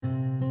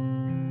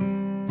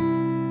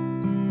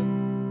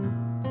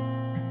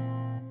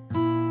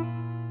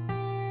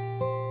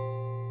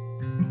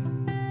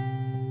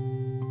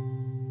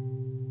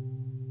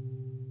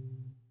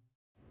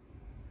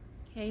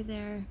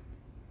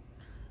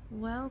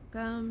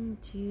Welcome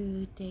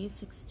to day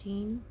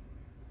 16.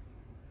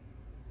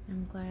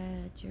 I'm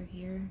glad you're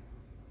here.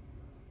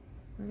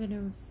 We're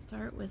going to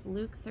start with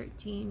Luke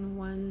 13,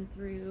 1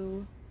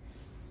 through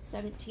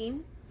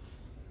 17.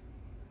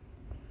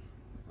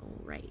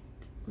 Alright,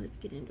 let's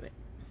get into it.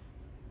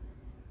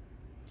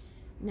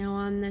 Now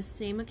on this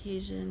same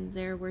occasion,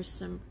 there were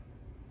some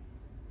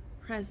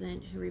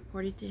present who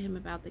reported to him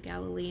about the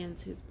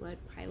Galileans whose blood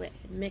Pilate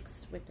had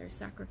mixed with their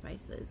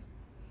sacrifices.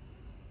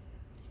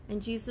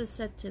 And Jesus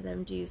said to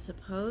them, "Do you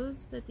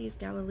suppose that these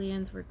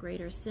Galileans were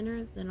greater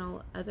sinners than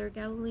all other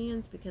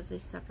Galileans because they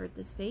suffered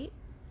this fate?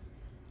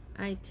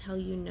 I tell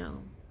you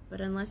no,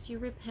 but unless you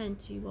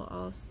repent, you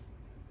will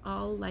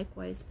all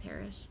likewise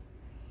perish.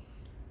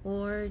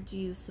 Or do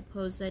you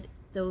suppose that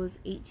those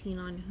 18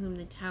 on whom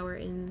the tower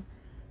in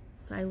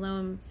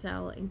Siloam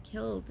fell and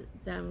killed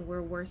them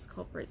were worse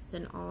culprits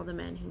than all the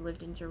men who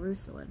lived in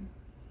Jerusalem?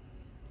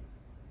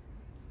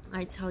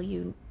 I tell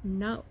you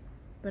no.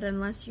 But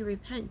unless you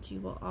repent, you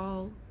will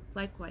all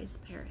likewise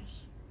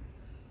perish."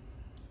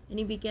 And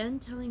he began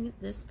telling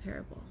this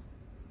parable.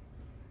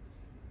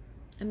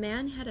 A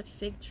man had a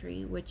fig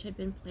tree which had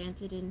been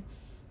planted in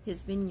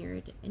his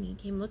vineyard, and he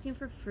came looking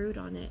for fruit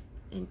on it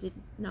and did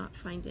not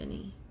find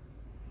any.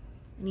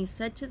 And he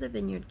said to the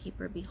vineyard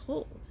keeper,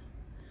 "Behold,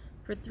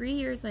 for 3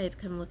 years I have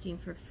come looking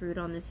for fruit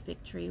on this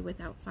fig tree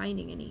without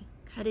finding any.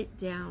 Cut it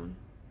down.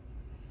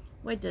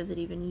 Why does it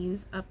even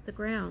use up the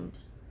ground?"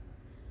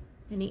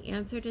 And he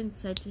answered and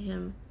said to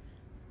him,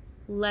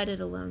 "Let it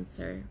alone,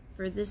 sir,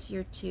 for this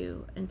year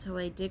too, until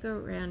I dig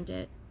around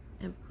it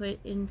and put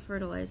in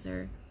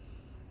fertilizer.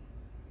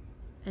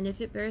 And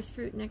if it bears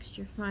fruit next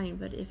year, fine,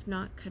 but if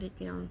not, cut it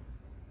down."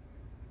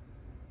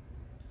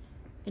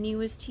 And he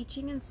was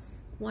teaching in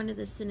one of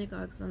the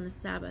synagogues on the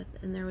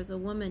Sabbath, and there was a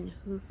woman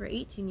who for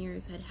 18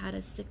 years had had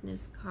a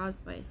sickness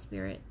caused by a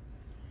spirit,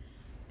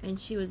 and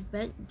she was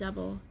bent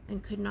double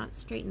and could not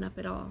straighten up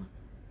at all.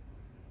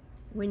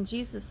 When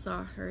Jesus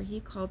saw her, he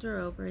called her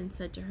over and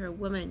said to her,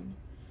 "Woman,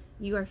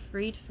 you are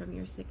freed from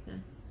your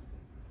sickness."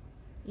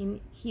 And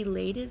he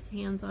laid his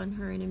hands on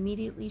her, and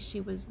immediately she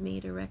was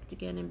made erect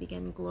again and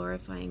began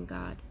glorifying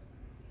God.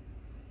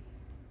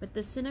 But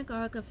the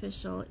synagogue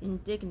official,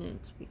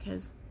 indignant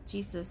because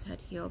Jesus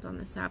had healed on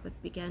the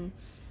Sabbath, began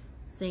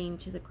saying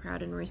to the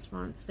crowd in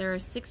response, "There are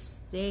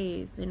 6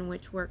 days in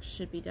which work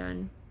should be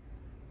done.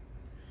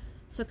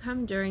 So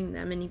come during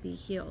them and be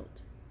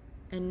healed,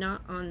 and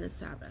not on the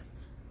Sabbath."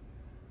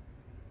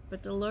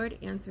 But the Lord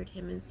answered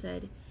him and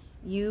said,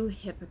 "You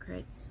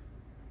hypocrites!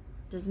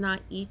 Does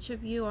not each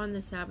of you on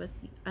the Sabbath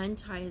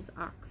untie his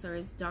ox or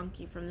his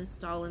donkey from the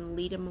stall and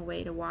lead him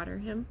away to water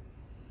him?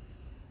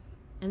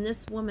 And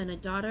this woman, a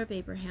daughter of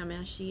Abraham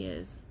as she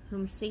is,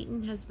 whom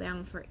Satan has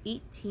bound for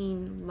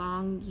 18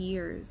 long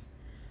years,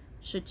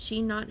 should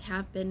she not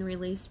have been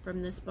released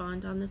from this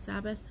bond on the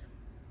Sabbath?"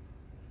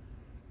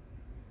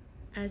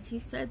 As he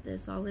said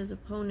this, all his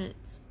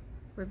opponents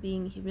were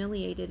being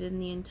humiliated, and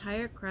the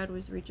entire crowd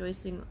was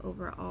rejoicing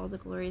over all the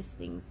glorious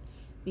things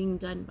being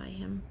done by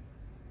him.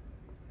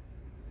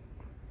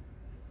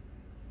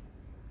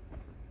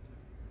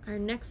 Our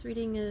next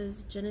reading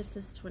is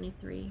Genesis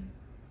 23.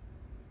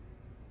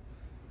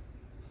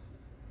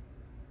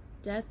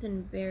 Death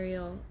and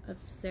burial of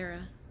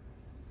Sarah.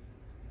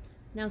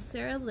 Now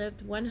Sarah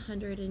lived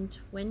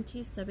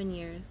 127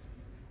 years.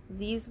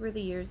 These were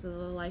the years of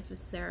the life of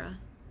Sarah.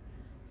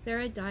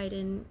 Sarah died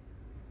in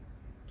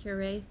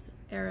Kiriath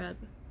Araba,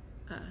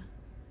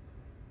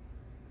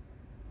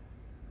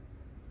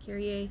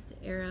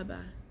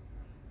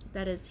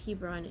 that is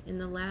Hebron, in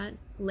the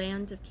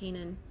land of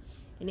Canaan.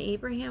 And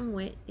Abraham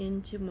went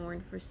in to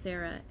mourn for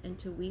Sarah and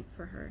to weep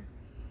for her.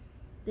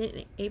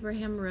 Then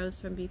Abraham rose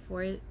from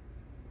before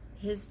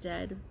his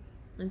dead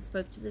and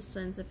spoke to the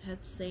sons of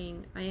Heth,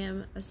 saying, "I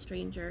am a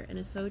stranger and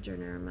a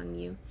sojourner among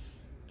you.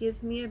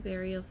 Give me a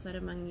burial site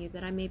among you,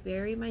 that I may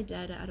bury my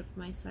dead out of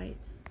my sight."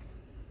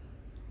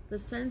 The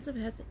sons of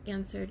Heth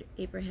answered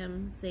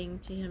Abraham, saying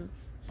to him,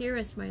 "Hear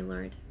us, my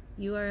lord.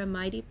 You are a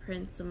mighty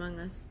prince among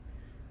us.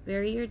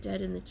 Bury your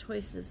dead in the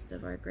choicest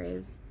of our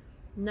graves.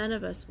 None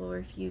of us will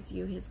refuse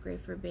you his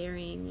grave for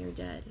burying your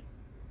dead."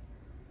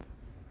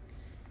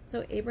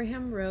 So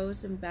Abraham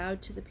rose and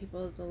bowed to the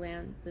people of the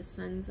land, the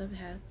sons of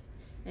Heth,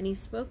 and he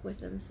spoke with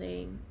them,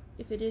 saying,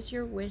 "If it is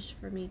your wish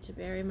for me to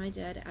bury my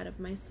dead out of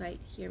my sight,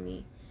 hear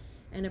me,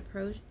 and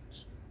approach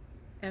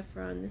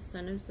Ephron, the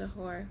son of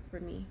Zohar, for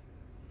me,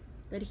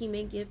 that he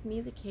may give me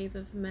the cave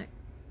of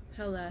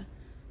Machpelah,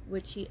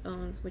 which he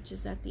owns, which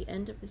is at the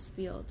end of his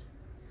field.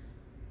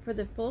 For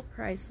the full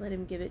price let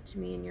him give it to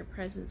me in your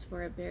presence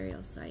for a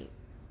burial site."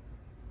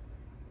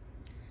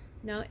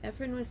 Now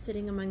Ephron was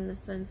sitting among the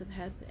sons of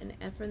Heth, and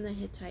Ephron the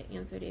Hittite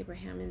answered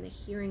Abraham in the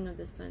hearing of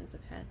the sons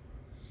of Heth,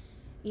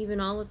 even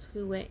all of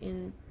who went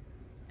in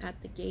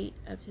at the gate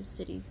of his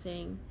city,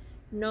 saying,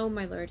 "No,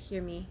 my lord,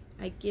 hear me.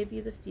 I give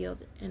you the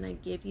field, and I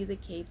give you the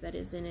cave that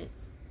is in it.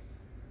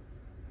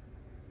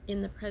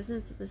 In the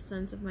presence of the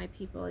sons of my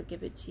people I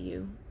give it to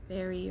you.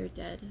 Bury your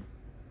dead."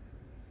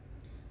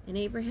 And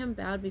Abraham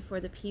bowed before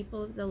the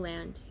people of the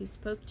land. He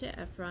spoke to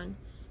Ephron,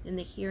 in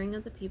the hearing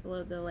of the people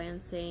of the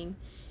land, saying,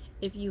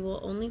 "If you will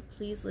only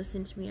please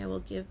listen to me, I will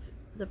give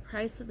the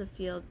price of the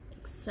field.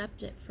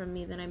 Accept it from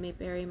me, that I may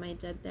bury my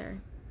dead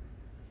there."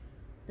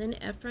 Then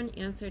Ephron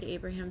answered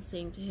Abraham,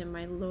 saying to him,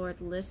 "My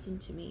lord, listen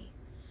to me.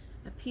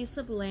 A piece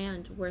of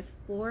land worth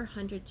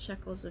 400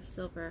 shekels of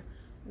silver,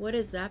 what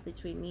is that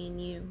between me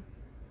and you?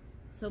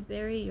 So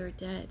bury your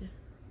dead."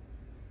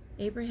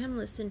 Abraham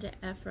listened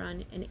to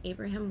Ephron, and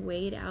Abraham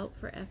weighed out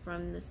for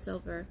Ephron the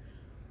silver,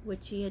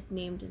 which he had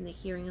named in the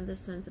hearing of the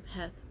sons of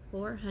Heth,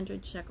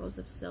 400 shekels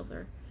of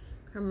silver,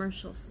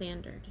 commercial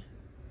standard.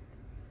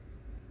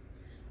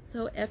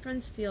 So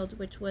Ephron's field,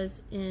 which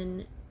was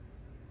in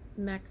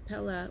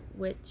Machpelah,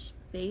 which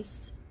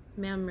faced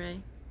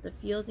Mamre, the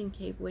field and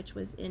cave which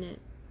was in it,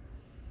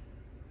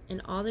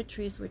 and all the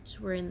trees which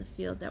were in the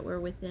field that were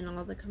within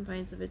all the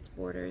confines of its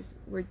borders,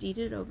 were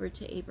deeded over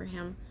to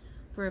Abraham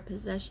for a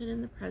possession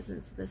in the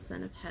presence of the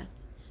son of Heth,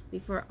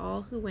 before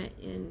all who went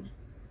in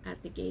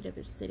at the gate of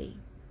his city.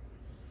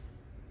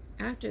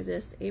 After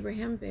this,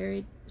 Abraham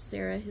buried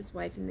Sarah his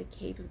wife in the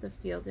cave of the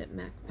field at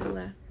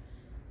Machpelah,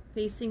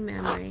 facing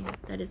Mamre,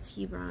 that is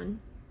Hebron,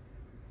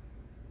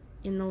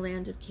 in the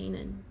land of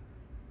Canaan.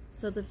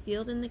 So the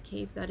field and the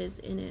cave that is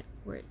in it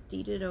were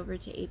deeded over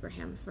to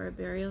Abraham for a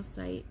burial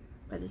site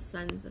by the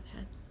sons of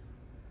Heth.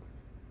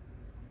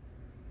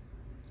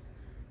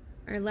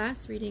 Our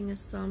last reading is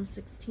Psalm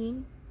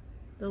 16,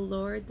 the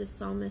Lord, the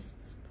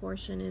psalmist's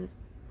portion in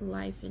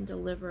life and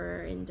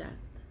deliverer in death.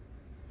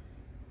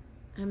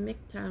 A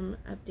miktam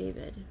of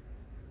David.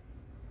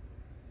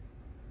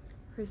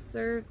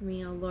 Preserve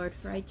me, O Lord,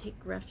 for I take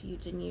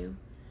refuge in you.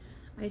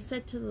 I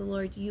said to the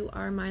Lord, "You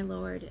are my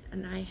Lord,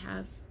 and I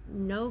have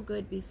no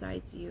good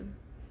besides you."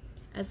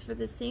 As for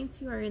the saints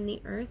who are in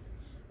the earth,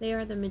 they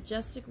are the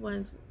majestic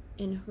ones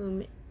in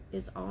whom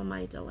is all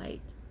my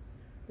delight.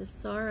 The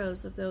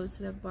sorrows of those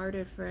who have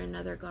bartered for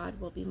another god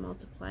will be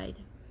multiplied.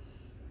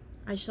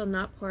 I shall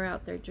not pour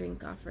out their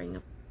drink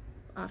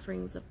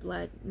offerings of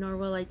blood, nor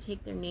will I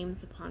take their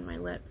names upon my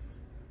lips.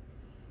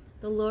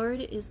 The Lord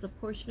is the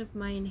portion of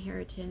my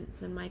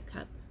inheritance and my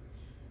cup.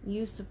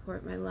 You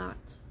support my lot.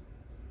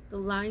 The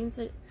lines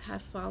that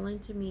have fallen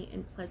to me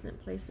in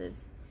pleasant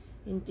places.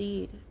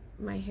 Indeed,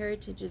 my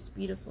heritage is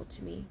beautiful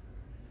to me.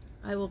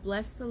 I will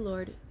bless the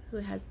Lord who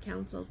has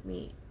counseled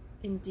me.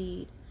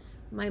 Indeed,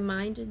 my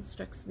mind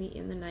instructs me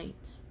in the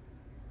night.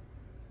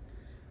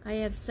 I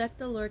have set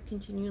the Lord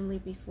continually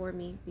before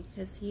me,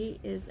 because he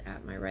is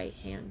at my right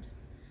hand.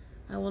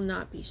 I will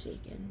not be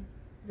shaken.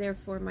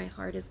 Therefore my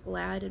heart is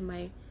glad and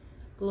my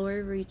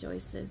glory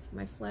rejoices.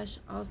 My flesh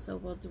also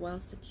will dwell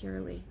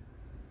securely.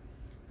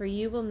 For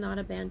you will not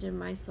abandon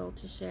my soul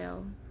to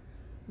Sheol,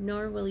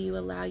 nor will you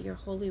allow your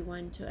Holy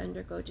One to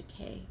undergo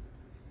decay.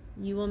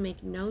 You will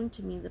make known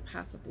to me the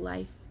path of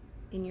life.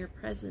 In your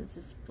presence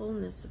is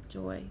fullness of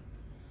joy.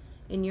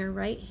 In your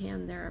right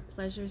hand there are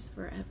pleasures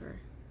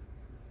forever.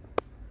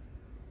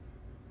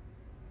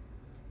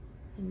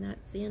 And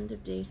that's the end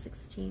of day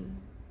 16.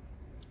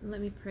 And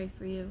let me pray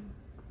for you.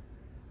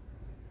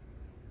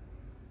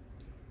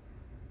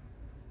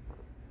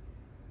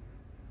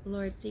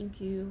 Lord,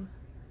 thank you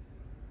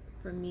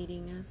for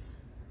meeting us.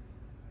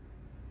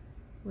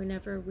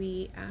 Whenever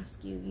we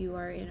ask you, you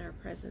are in our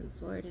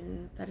presence, Lord,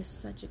 and that is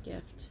such a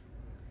gift.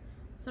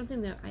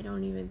 Something that I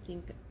don't even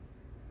think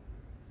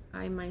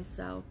I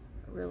myself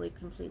really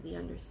completely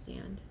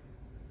understand.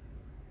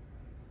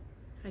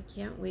 I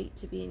can't wait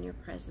to be in your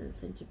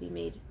presence and to be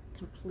made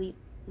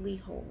completely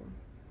whole.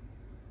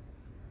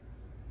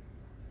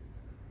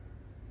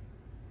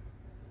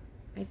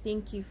 I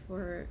thank you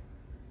for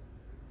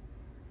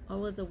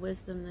all of the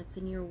wisdom that's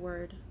in your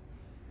word,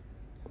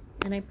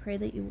 and I pray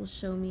that you will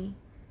show me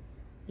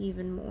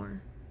even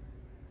more.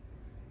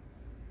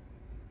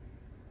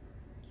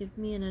 Give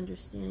me an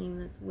understanding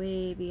that's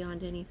way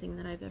beyond anything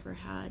that I've ever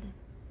had.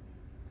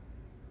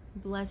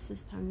 Bless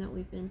this time that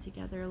we've been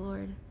together,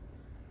 Lord.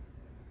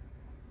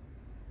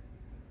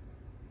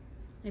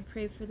 I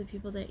pray for the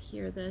people that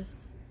hear this.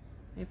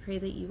 I pray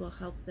that you will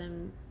help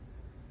them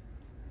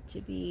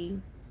to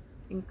be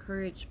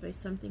encouraged by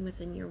something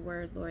within your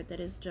word, Lord, that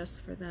is just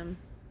for them.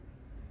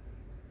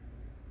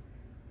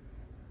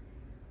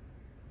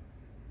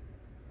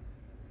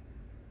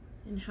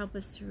 And help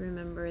us to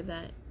remember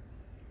that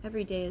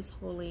every day is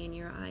holy in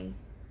your eyes.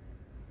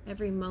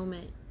 Every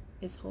moment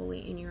is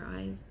holy in your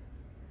eyes.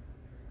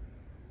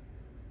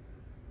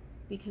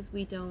 Because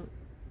we don't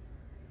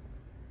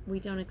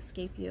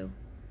escape you.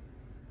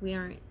 We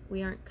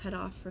aren't cut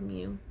off from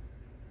you.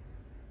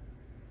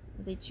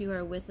 That you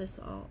are with us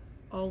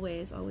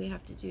always. All we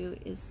have to do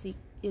is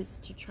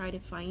to try to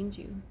find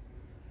you,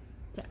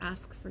 to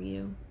ask for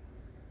you,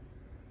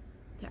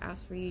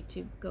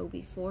 to go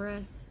before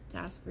us, to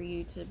ask for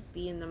you to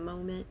be in the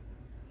moment,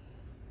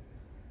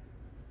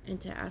 and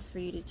to ask for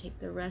you to take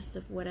the rest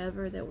of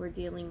whatever that we're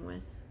dealing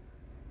with.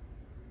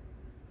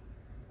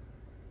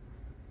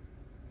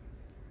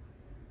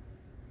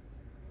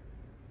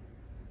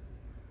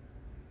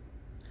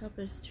 Help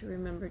us to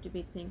remember to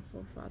be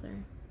thankful,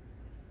 Father.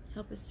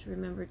 Help us to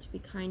remember to be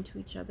kind to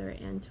each other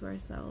and to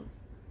ourselves.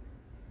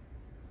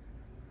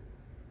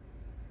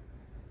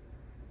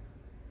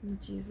 In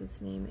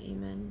Jesus' name,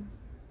 amen.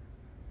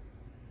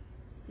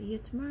 See you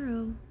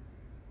tomorrow.